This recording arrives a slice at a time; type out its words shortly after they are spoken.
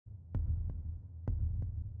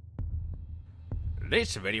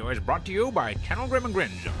This video is brought to you by Channel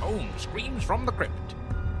Grin's own Screams from the Crypt.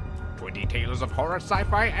 20 tales of horror,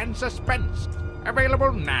 sci-fi, and suspense.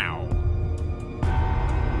 Available now.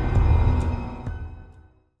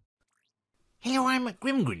 Hello, I'm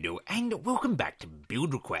Grim, and welcome back to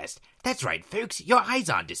Build Request. That's right, folks, your eyes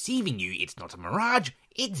aren't deceiving you. It's not a mirage,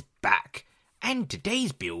 it's back. And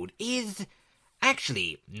today's build is...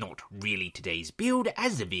 actually, not really today's build,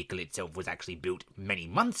 as the vehicle itself was actually built many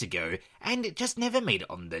months ago, and it just never made it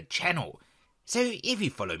on the channel. So if you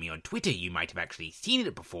follow me on Twitter, you might have actually seen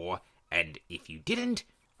it before, and if you didn't,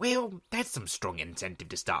 well, that's some strong incentive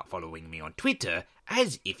to start following me on Twitter,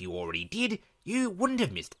 as if you already did, you wouldn't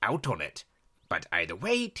have missed out on it. But either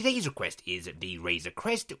way, today's request is the Razor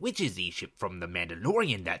Crest, which is the ship from the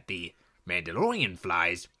Mandalorian that the Mandalorian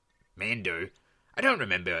flies. Mando. I don't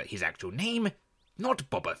remember his actual name. Not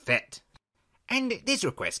Boba Fett. And this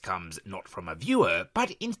request comes not from a viewer,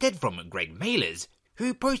 but instead from Greg Mailers,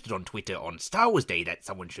 who posted on Twitter on Star Wars Day that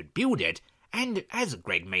someone should build it, and as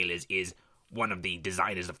Greg Mailers is one of the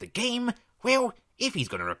designers of the game, well, if he's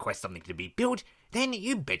going to request something to be built, then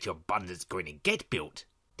you bet your buns it's going to get built.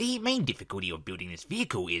 The main difficulty of building this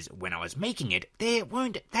vehicle is, when I was making it, there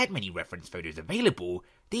weren't that many reference photos available,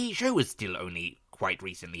 the show was still only quite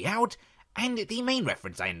recently out, and the main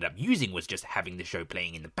reference I ended up using was just having the show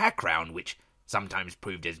playing in the background, which sometimes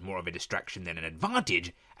proved as more of a distraction than an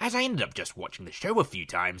advantage, as I ended up just watching the show a few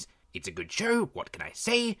times. It's a good show, what can I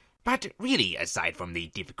say? But really, aside from the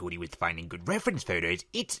difficulty with finding good reference photos,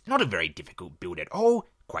 it's not a very difficult build at all,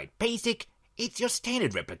 quite basic. It's your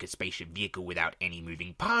standard replica spaceship vehicle without any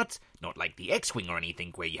moving parts, not like the X-Wing or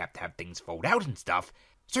anything where you have to have things fold out and stuff.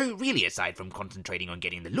 So really, aside from concentrating on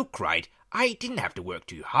getting the look right, I didn't have to work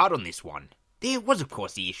too hard on this one. There was of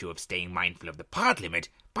course the issue of staying mindful of the part limit,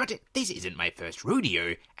 but this isn't my first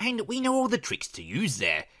rodeo, and we know all the tricks to use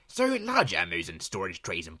there. So large ammos and storage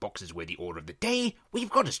trays and boxes were the order of the day. We've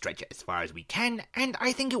got to stretch it as far as we can, and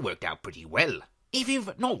I think it worked out pretty well. If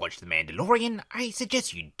you've not watched The Mandalorian, I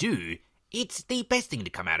suggest you do. It's the best thing to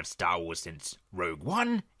come out of Star Wars since Rogue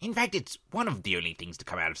One. In fact, it's one of the only things to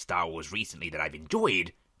come out of Star Wars recently that I've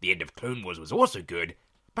enjoyed. The end of Clone Wars was also good.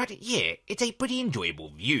 But yeah, it's a pretty enjoyable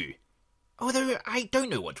view. Although, I don't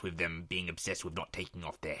know what's with them being obsessed with not taking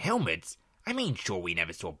off their helmets. I mean, sure, we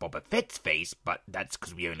never saw Boba Fett's face, but that's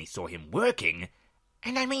because we only saw him working.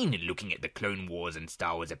 And I mean, looking at the Clone Wars and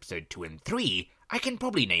Star Wars Episode 2 and 3, I can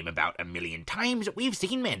probably name about 1,000,000 times we've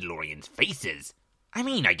seen Mandalorians' faces. I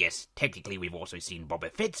mean, I guess, technically we've also seen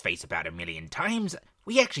Boba Fett's face about 1,000,000 times.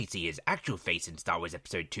 We actually see his actual face in Star Wars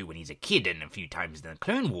Episode 2 when he's a kid and a few times in the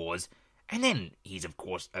Clone Wars. And then, he's of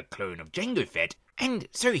course a clone of Jango Fett, and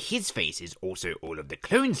so his face is also all of the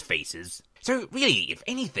clones' faces. So really, if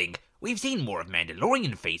anything, we've seen more of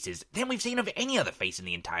Mandalorian faces than we've seen of any other face in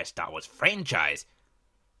the entire Star Wars franchise.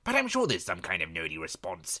 But I'm sure there's some kind of nerdy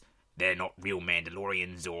response. They're not real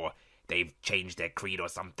Mandalorians, or they've changed their creed or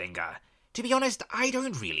something. To be honest, I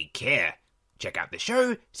don't really care. Check out the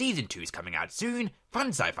show, Season 2's coming out soon, fun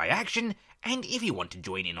sci-fi action, and if you want to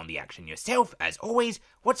join in on the action yourself, as always,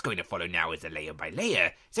 what's going to follow now is a layer by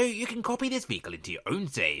layer, so you can copy this vehicle into your own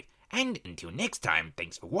save. And until next time,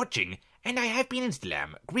 thanks for watching, and I have been and still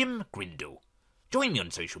am Grim Grindle. Join me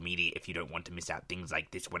on social media if you don't want to miss out things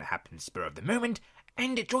like this when it happens spur of the moment,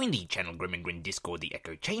 and join the Channel Grin Discord, the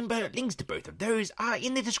Echo Chamber. Links to both of those are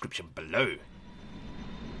in the description below.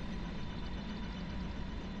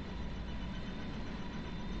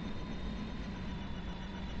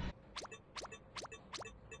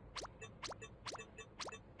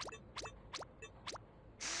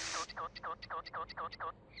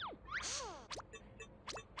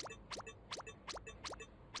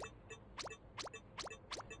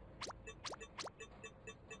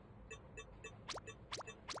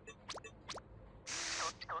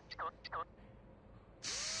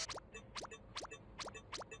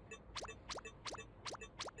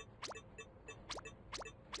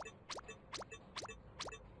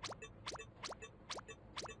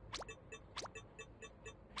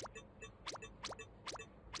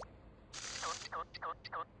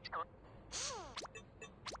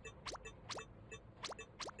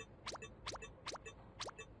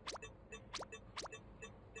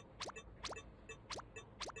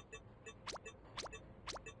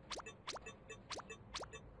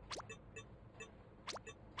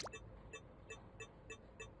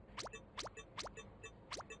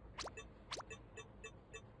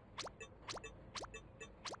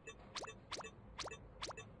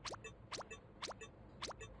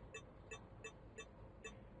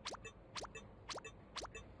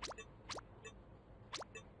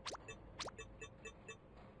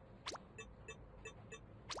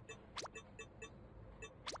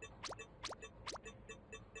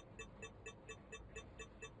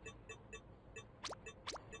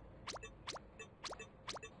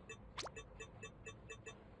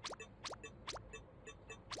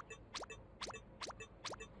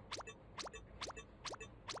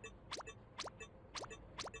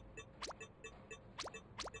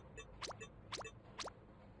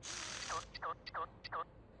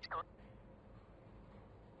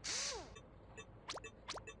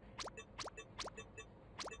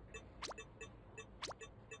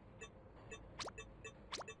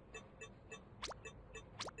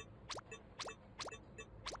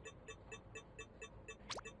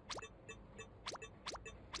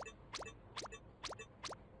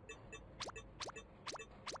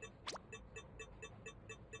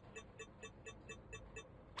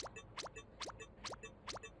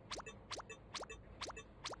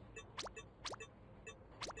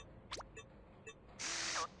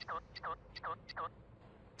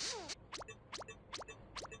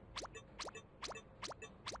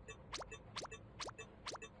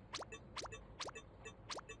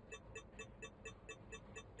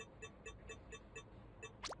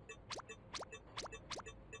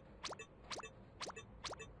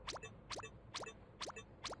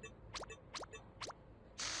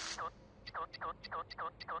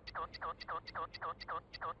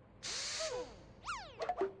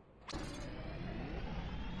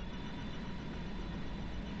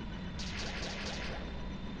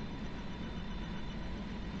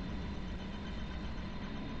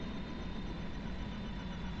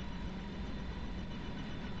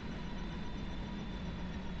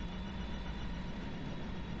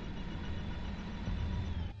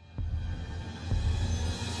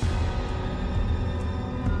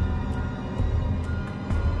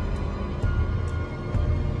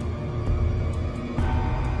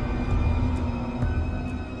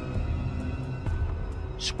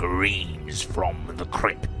 Screams from the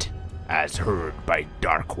Crypt, as heard by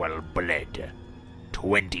Darkwell Bled.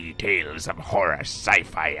 20 tales of horror,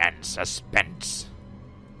 sci-fi, and suspense.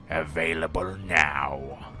 Available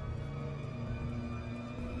now.